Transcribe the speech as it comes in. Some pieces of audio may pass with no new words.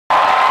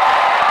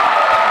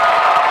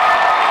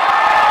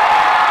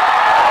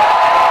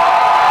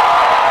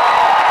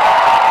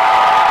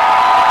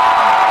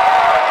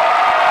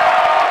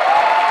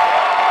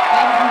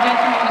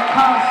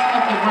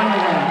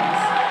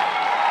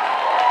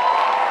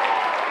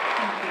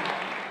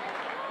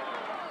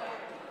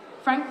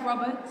Frank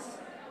Roberts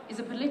is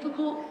a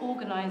political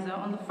organizer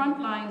on the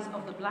front lines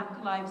of the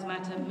Black Lives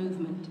Matter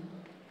movement,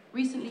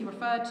 recently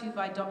referred to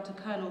by Dr.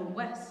 Colonel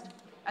West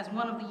as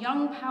one of the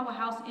young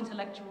powerhouse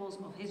intellectuals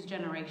of his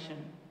generation.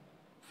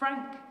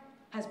 Frank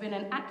has been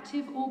an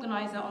active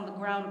organizer on the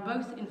ground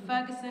both in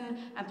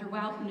Ferguson and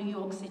throughout New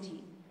York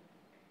City.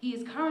 He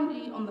is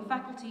currently on the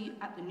faculty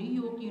at the New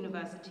York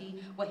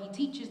University, where he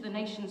teaches the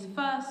nation's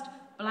first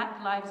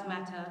Black Lives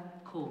Matter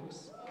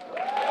course.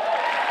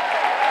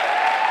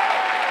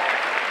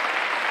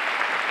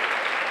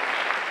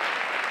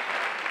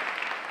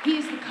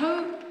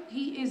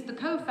 He is the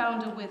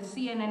co-founder with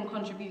CNN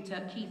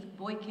contributor Keith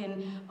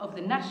Boykin of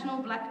the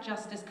National Black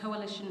Justice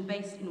Coalition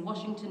based in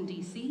Washington,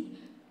 D.C.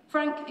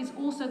 Frank is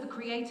also the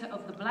creator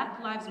of the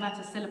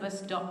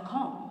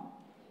BlackLivesMatterSyllabus.com,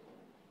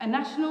 a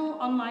national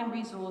online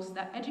resource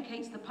that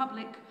educates the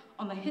public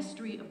on the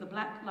history of the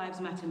Black Lives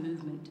Matter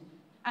movement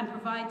and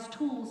provides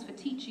tools for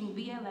teaching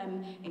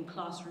BLM in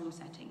classroom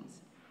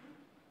settings.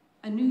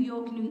 A New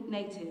York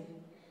native,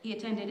 he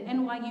attended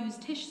NYU's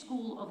Tisch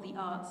School of the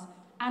Arts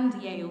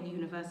and Yale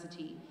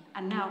University,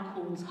 and now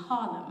calls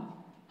Harlem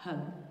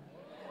home.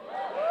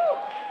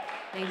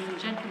 Ladies and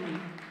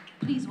gentlemen,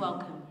 please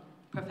welcome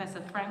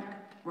Professor Frank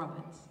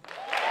Roberts.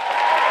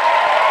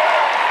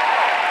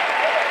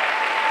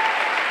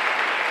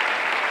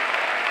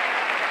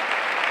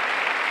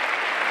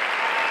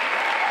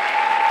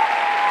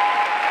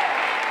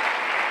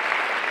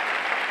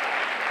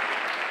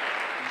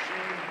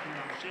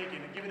 I'm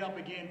shaking. Give it up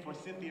again for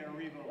Cynthia and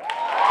Erivo.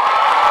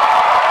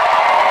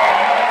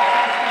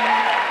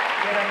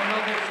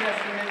 Another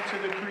testament to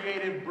the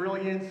creative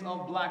brilliance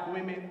of Black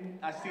women.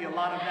 I see a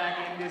lot of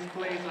that in this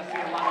place. I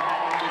see a lot of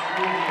that in this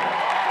movement.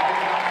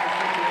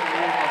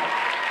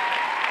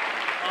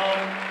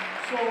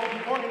 So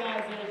the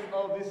organizers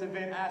of this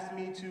event asked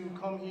me to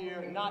come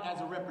here not as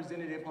a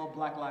representative of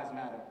Black Lives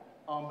Matter,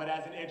 but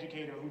as an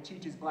educator who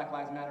teaches Black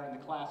Lives Matter in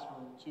the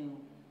classroom to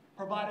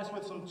provide us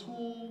with some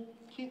tool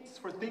kits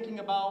for thinking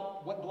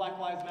about what Black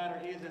Lives Matter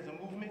is as a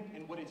movement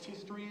and what its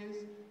history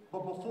is.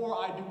 But before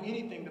I do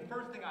anything, the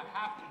first thing I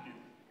have to do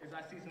is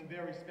I see some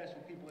very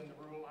special people in the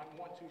room. I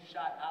want to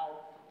shout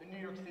out the New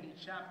York City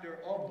chapter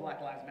of Black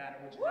Lives Matter,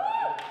 which is my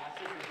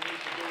sister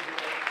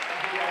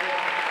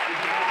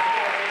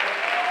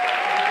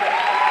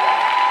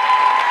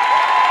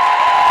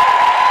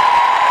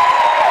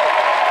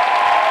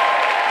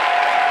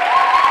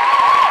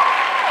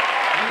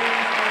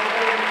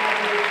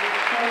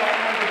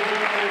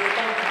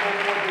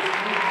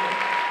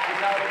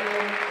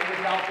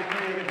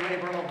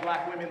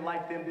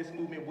like them, this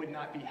movement would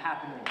not be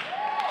happening.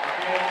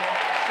 Okay?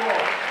 So,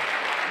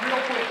 real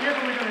quick, here's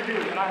what we're going to do.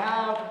 And I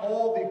have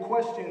all the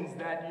questions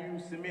that you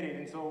submitted.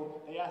 And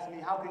so they asked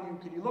me,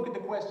 can you look at the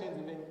questions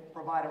and then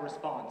provide a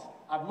response?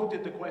 I've looked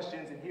at the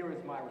questions and here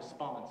is my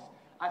response.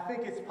 I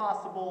think it's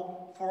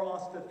possible for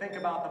us to think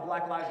about the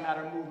Black Lives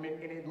Matter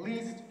movement in at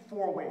least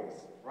 4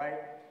 ways,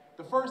 right?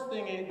 The first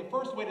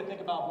way to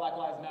think about Black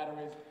Lives Matter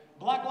is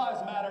Black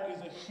Lives Matter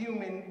is a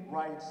human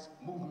rights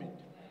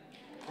movement.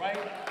 Right?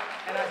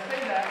 And I say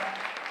that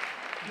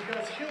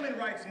because human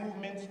rights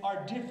movements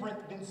are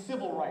different than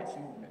civil rights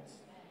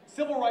movements.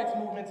 Civil rights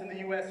movements in the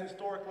US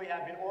historically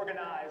have been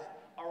organized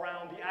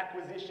around the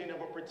acquisition of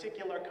a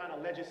particular kind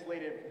of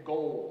legislative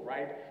goal,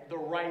 right? The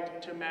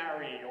right to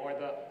marry, or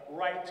the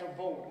right to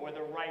vote, or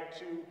the right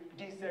to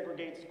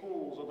desegregate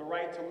schools, or the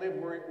right to live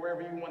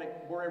wherever you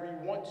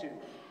want to.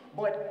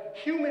 But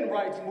human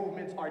rights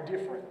movements are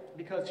different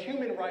because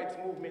human rights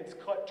movements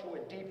cut to a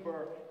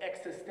deeper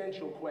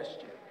existential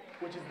question,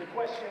 which is the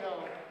question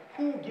of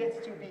who gets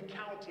to be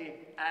counted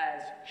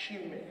as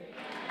human,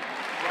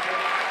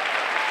 right?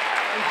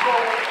 And so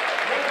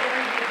one of the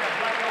reasons that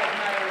Black Lives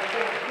Matter is so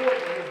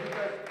important is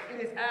because it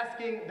is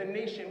asking the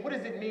nation, what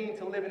does it mean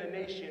to live in a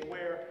nation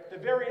where the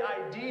very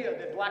idea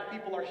that Black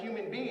people are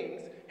human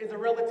beings is a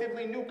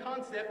relatively new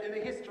concept in the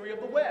history of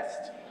the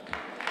West?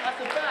 That's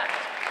a fact.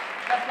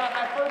 That's not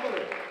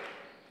hyperbole.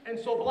 And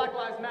so Black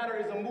Lives Matter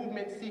is a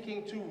movement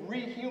seeking to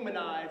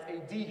rehumanize a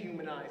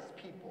dehumanized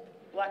people.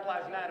 Black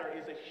Lives Matter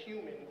is a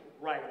human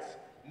rights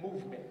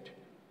movement.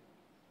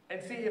 And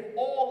see, if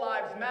all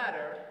lives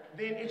matter,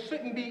 then it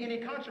shouldn't be any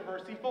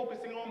controversy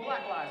focusing on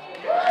Black lives. The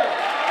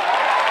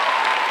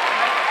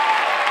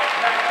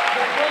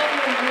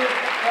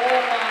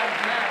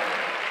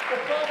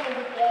problem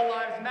with all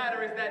lives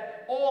matter is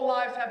that all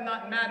lives have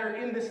not mattered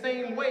in the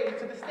same way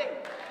to the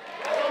state.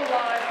 Some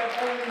lives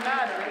have only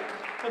mattered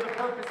for the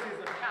purposes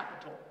of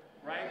capital,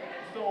 right?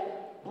 So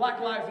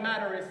Black Lives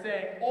Matter is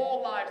saying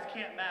all lives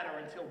can't matter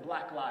until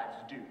Black lives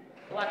do.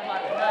 Black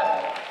Lives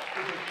Matter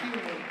is a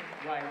human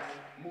rights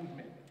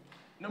movement.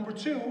 Number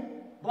 2,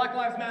 Black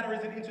Lives Matter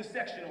is an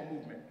intersectional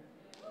movement.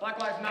 Black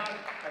Lives Matter,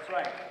 that's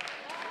right.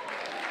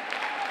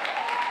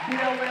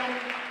 BLM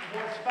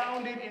was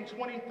founded in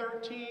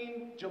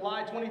 2013,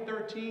 July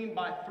 2013,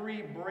 by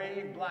 3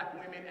 brave Black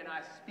women, and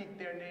I speak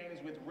their names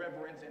with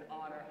reverence and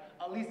honor.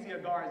 Alicia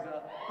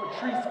Garza,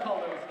 Patrice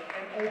Cullors,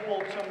 and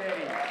Opal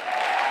Tometi.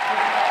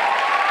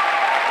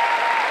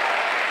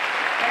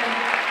 And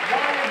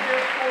why is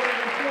their story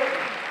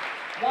important?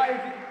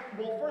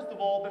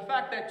 all, the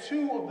fact that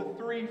 2 of the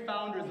 3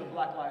 founders of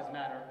Black Lives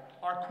Matter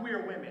are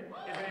queer women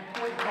is an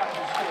important part of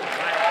the story,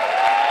 right?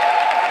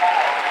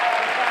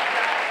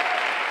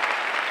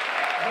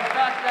 The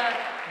fact that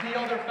the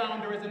other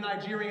founder is a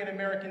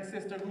Nigerian-American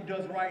sister who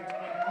does right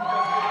and who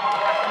does good for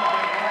Black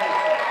immigrant rights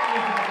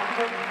is an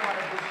important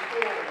part of this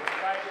story,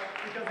 right?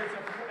 Because it's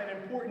an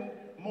important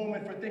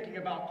moment for thinking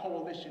about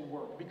coalition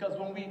work. Because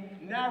when we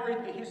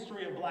narrate the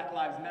history of Black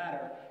Lives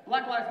Matter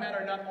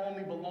not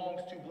only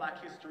belongs to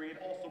Black history, it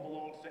also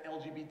belongs to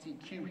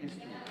LGBTQ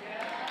history.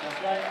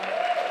 That's right.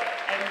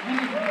 And we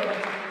need to be able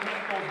to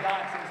connect those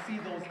dots and see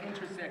those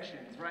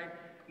intersections, right?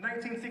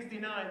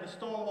 1969, the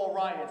Stonewall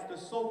riots, the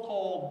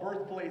so-called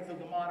birthplace of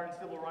the modern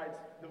civil rights,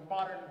 the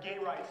modern gay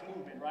rights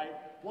movement, right,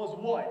 was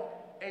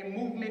what? A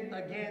movement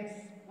against,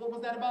 what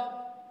was that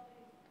about?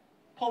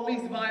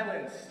 Police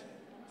violence.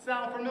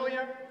 Sound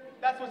familiar?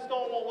 That's what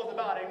Stonewall was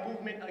about, a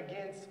movement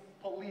against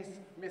police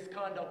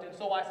misconduct. And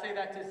so I say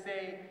that to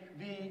say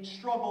the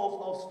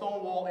struggles of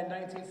Stonewall in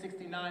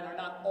 1969 are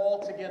not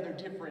altogether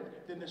different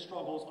than the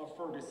struggles of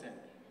Ferguson,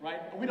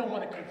 right? We don't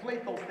want to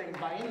conflate those things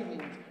by any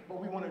means, but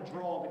we want to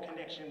draw the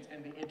connections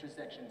and the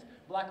intersections.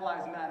 Black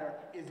Lives Matter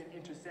is an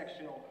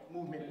intersectional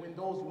movement. When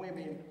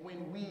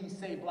we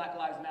say Black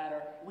Lives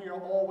Matter, we are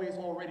always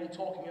already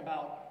talking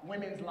about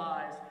women's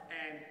lives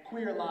and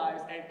queer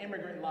lives and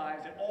immigrant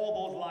lives and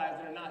all those lives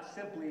that are not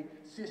simply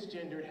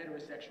cisgendered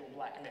heterosexual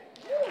Black men. Black Lives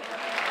Matter is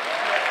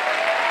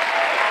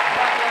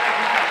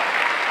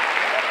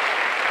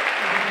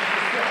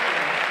an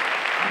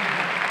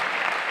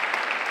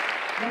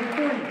intersectional movement.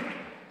 Number 3.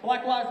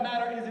 Black Lives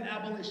Matter is an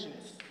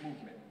abolitionist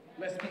movement.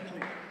 Let's be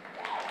clear.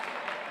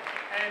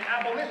 And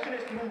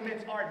abolitionist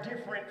movements are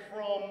different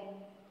from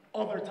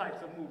other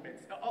types of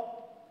movements.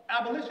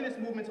 Abolitionist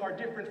movements are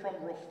different from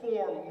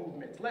reform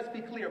movements. Let's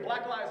be clear.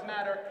 Black Lives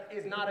Matter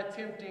is not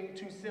attempting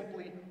to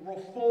simply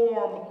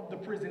reform the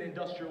prison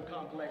industrial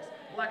complex.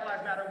 Black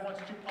Lives Matter wants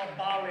to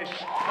abolish the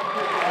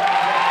prison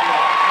industrial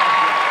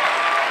complex.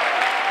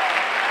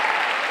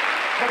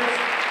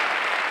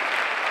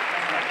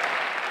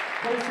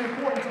 But it's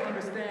important to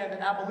understand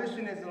that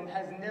abolitionism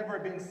has never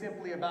been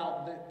simply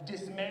about the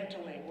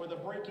dismantling or the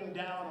breaking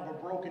down of a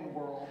broken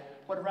world,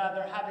 but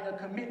rather having a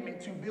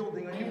commitment to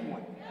building a new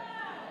one.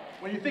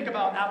 When you think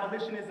about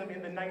abolitionism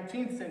in the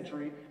 19th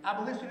century,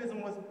 abolitionists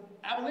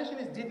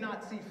did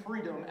not see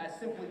freedom as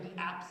simply the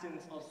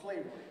absence of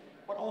slavery,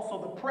 but also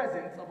the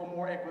presence of a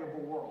more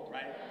equitable world,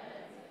 right?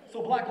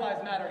 So Black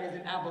Lives Matter is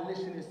an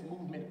abolitionist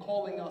movement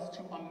calling us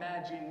to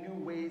imagine new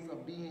ways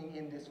of being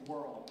in this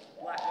world.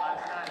 Black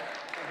Lives Matter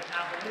is an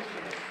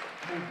abolitionist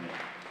movement.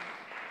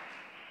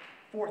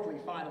 Fourthly,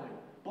 finally,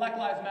 Black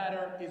Lives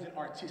Matter is an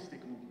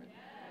artistic movement.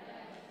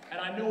 And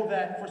I know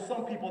that for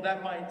some people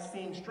that might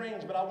seem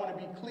strange, but I want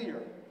to be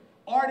clear.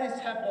 Artists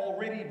have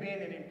already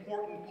been an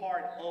important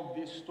part of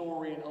this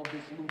story and of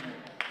this movement.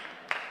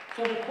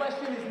 So the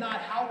question is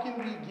not how can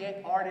we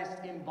get artists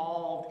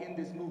involved in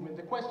this movement.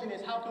 The question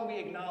is how can we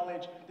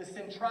acknowledge the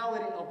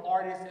centrality of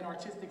artists and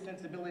artistic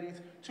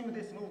sensibilities to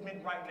this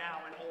movement right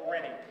now and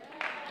already.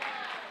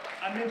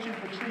 I mentioned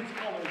Patrice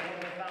Cullors, one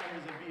of the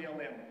founders of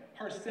BLM,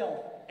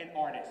 herself an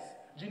artist.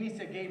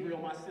 Janisa Gabriel,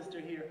 my sister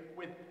here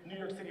with New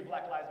York City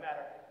Black Lives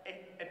Matter,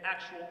 an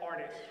actual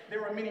artist.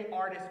 There are many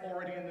artists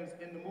already in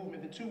the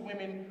movement. The 2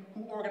 women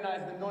who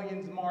organized the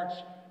Millions March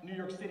New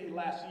York City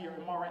last year,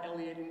 Amara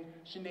Elliott and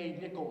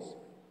Sinead Nichols,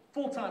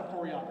 full-time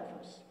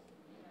choreographers,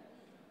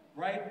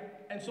 right?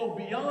 And so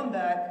beyond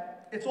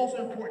that, it's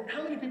also important.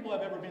 How many people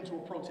have ever been to a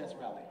protest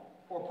rally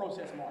or a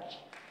protest march?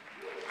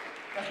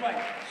 That's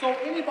right. So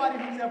anybody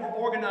who's ever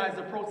organized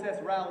a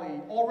protest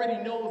rally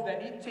already knows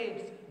that it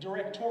takes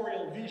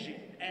directorial vision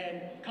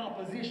and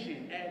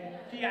composition and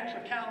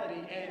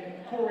theatricality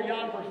and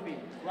choreography,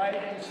 right,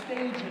 and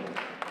staging.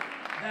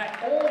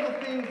 That all the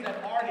things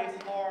that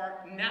artists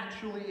are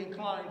naturally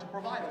inclined to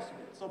provide us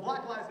with. So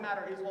Black Lives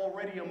Matter is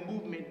already a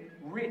movement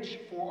rich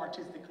for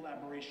artistic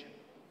collaboration.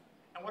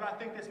 And what I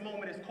think this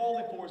moment is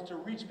calling for is to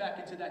reach back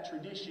into that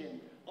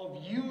tradition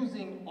of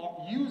using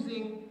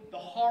the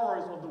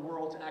horrors of the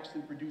world to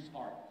actually produce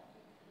art.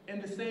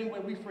 In the same way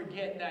we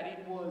forget that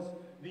it was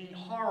the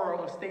horror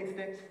of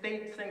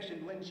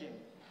state-sanctioned lynching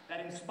that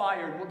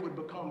inspired what would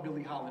become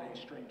Billie Holiday's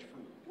Strange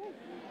Fruit.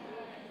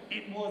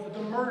 It was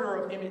the murder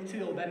of Emmett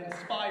Till that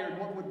inspired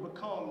what would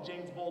become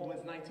James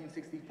Baldwin's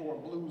 1964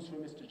 Blues for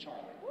Mr.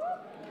 Charlie.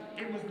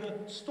 It was the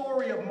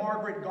story of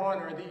Margaret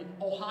Garner, the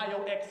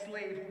Ohio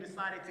ex-slave who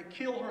decided to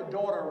kill her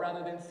daughter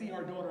rather than see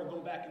her daughter go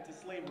back into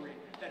slavery,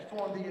 that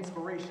formed the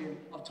inspiration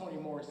of Toni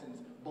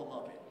Morrison's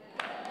Beloved.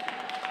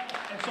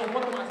 And so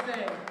what am I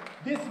saying?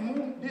 This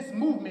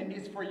movement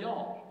is for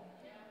y'all.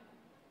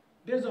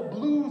 There's a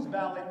blues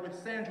ballad with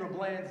Sandra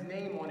Bland's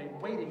name on it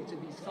waiting to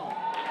be sung.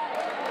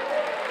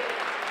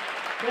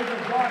 There's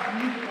a dark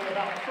musical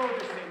about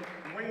Ferguson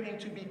waiting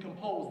to be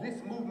composed.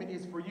 This movement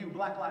is for you.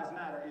 Black Lives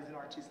Matter is an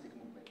artistic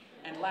movement.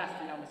 And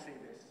lastly, I'm going to say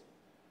this.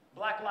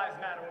 Black Lives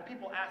Matter, when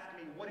people ask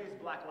me, what is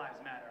Black Lives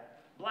Matter?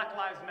 Black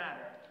Lives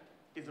Matter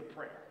is a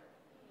prayer.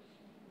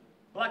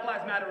 Black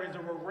Lives Matter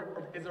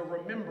is a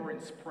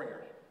remembrance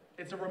prayer.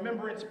 It's a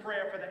remembrance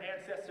prayer for the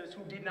ancestors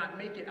who did not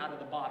make it out of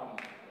the bottom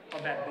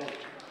of that boat.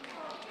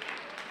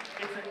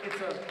 It's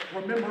a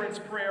remembrance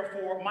prayer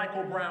for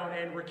Michael Brown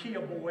and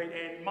Rakia Boyd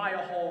and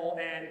Maya Hall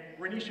and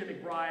Renisha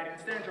McBride and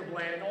Sandra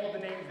Bland and all the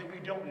names that we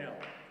don't know.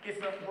 It's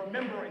a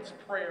remembrance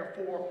prayer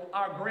for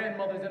our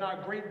grandmothers and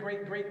our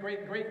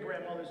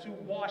great-great-great-great-great-grandmothers who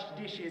washed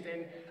dishes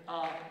and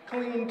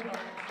cleaned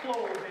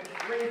clothes and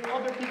raised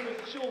other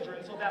people's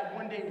children so that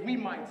one day we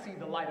might see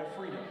the light of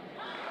freedom.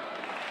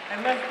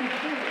 And let's be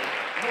clear,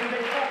 when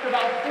they talked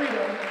about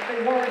freedom,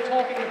 they weren't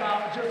talking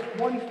about just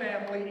one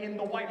family in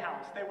the White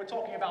House. They were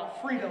talking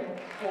about freedom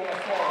for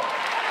us all.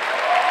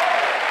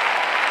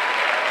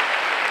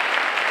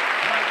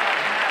 Black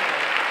Lives Matter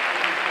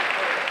is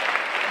prayer.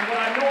 And what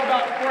I know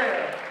about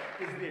prayer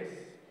is this.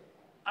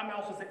 I'm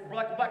also saying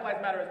Black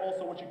Lives Matter is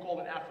also what you call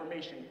an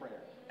affirmation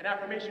prayer. An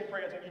affirmation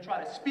prayer is when you try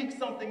to speak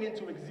something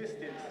into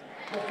existence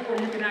before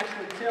you can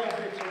actually tell that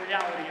it's a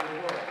reality in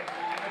the world.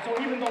 And so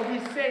even though we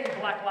say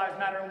Black Lives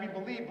Matter and we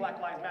believe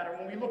Black Lives Matter,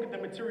 when we look at the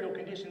material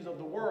conditions of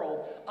the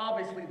world,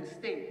 obviously the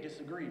state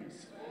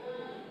disagrees.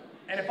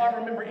 And if I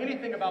remember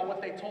anything about what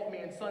they taught me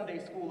in Sunday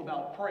school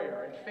about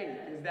prayer and faith,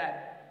 is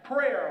that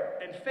prayer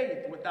and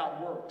faith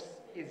without works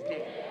is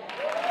dead.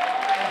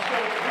 And so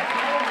this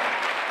moment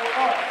for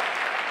us,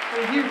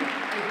 for you,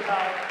 is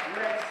about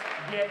let's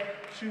get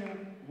to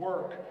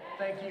work.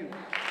 Thank you.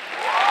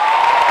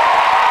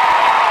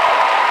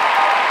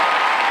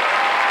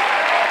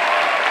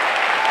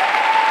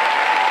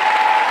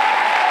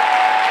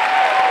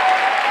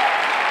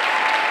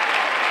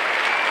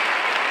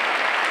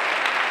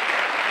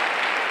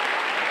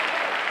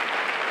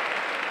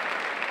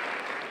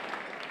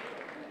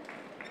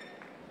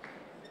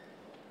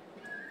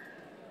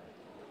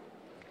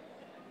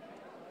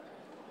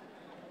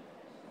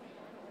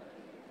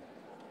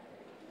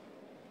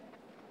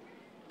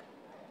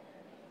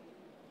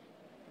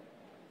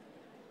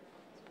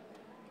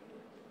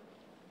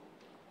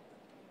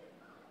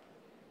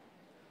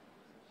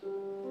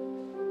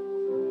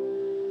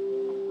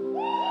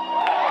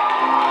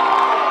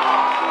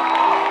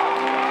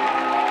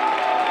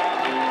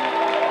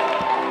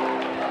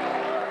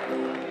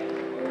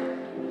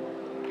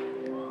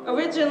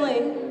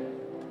 Originally,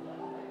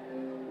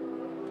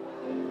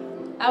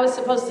 I was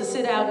supposed to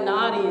sit out in the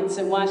audience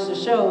and watch the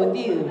show with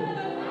you.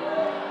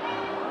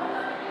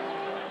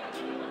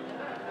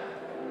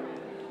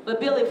 But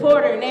Billy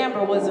Porter and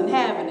Amber wasn't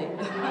having it.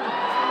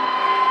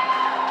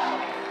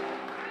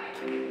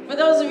 For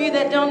those of you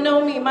that don't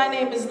know me, my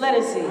name is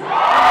Ledisi.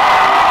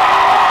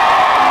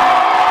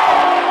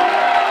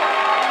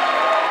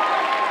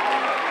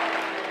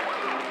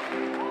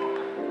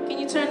 Can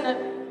you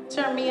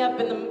turn me up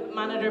in the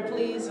monitor,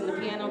 please, and the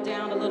piano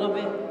down a little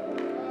bit?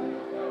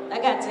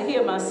 I got to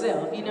hear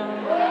myself, you know?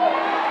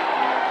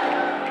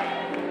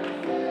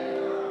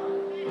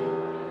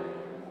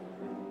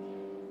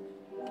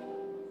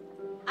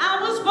 I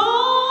was born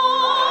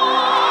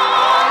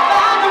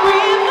by the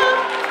river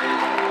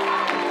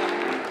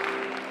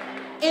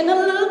in a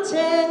little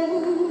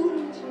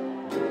tent.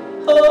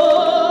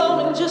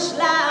 Oh, and just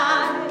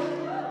like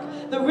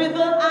the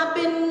river I've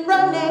been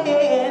running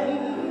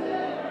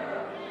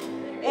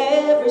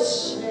ever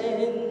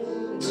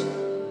since.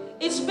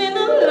 It's been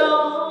a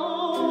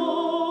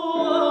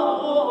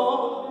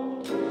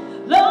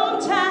long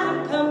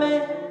time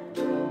coming,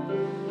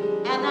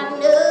 and I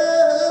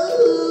know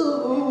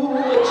a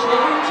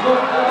change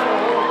will come.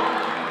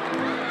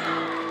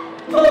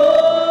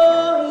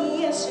 Oh,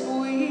 yes it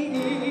will.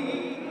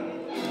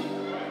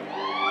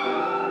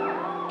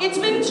 It's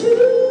been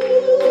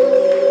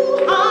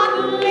too hard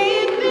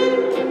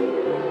living,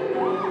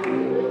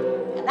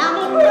 and I'm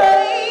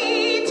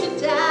afraid to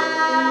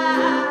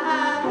die,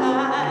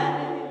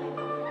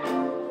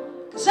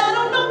 'cause I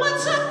don't know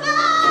what's up there.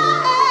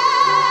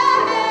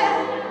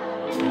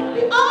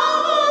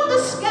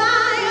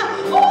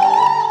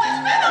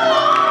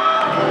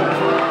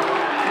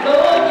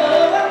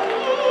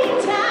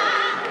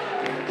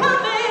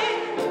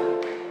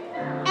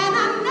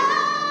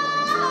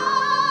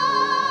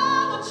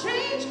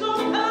 Change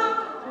gonna come.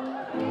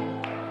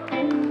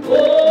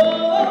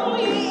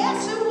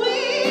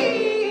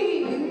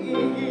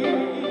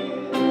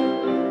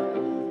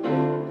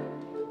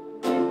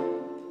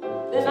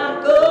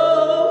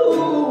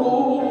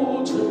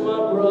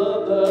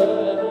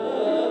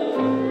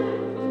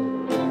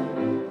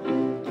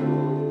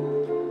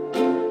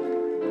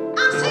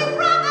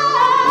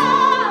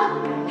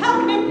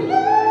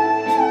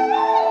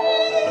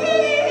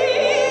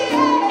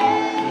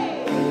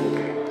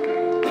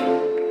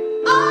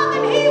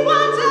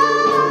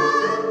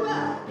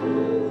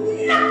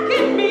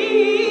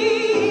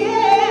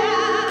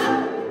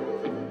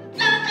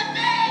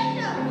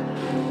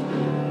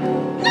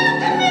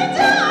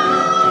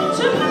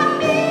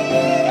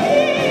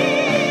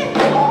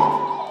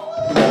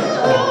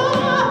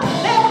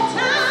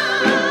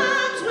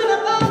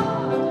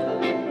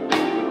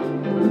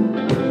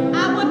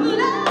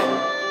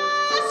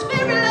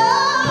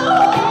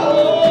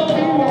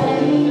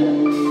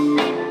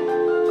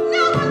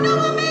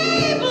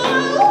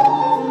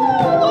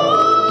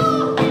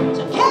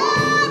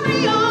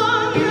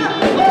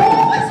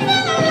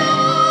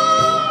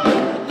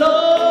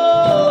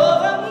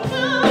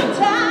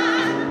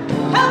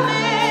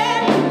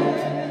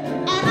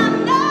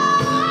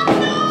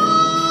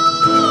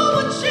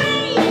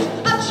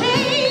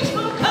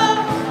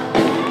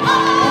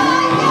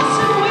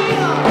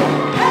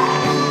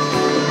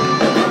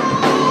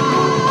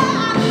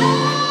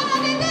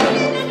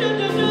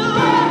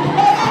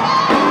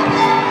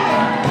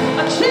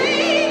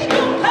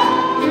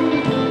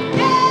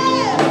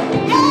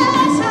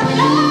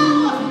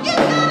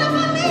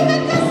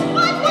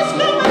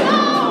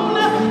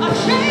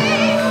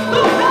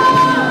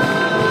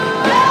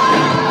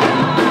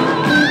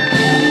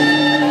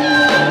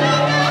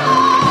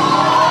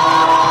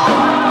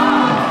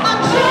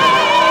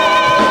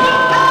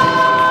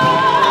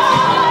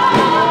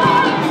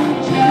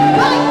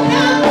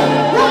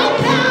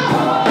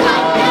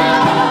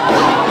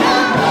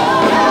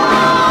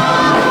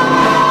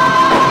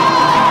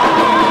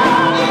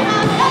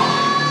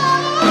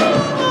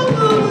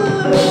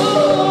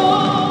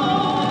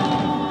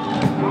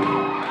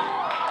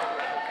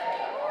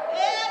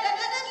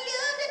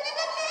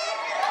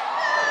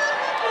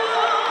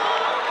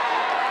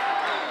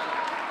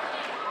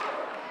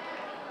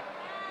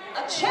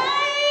 Change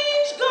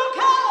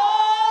gonna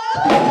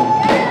come.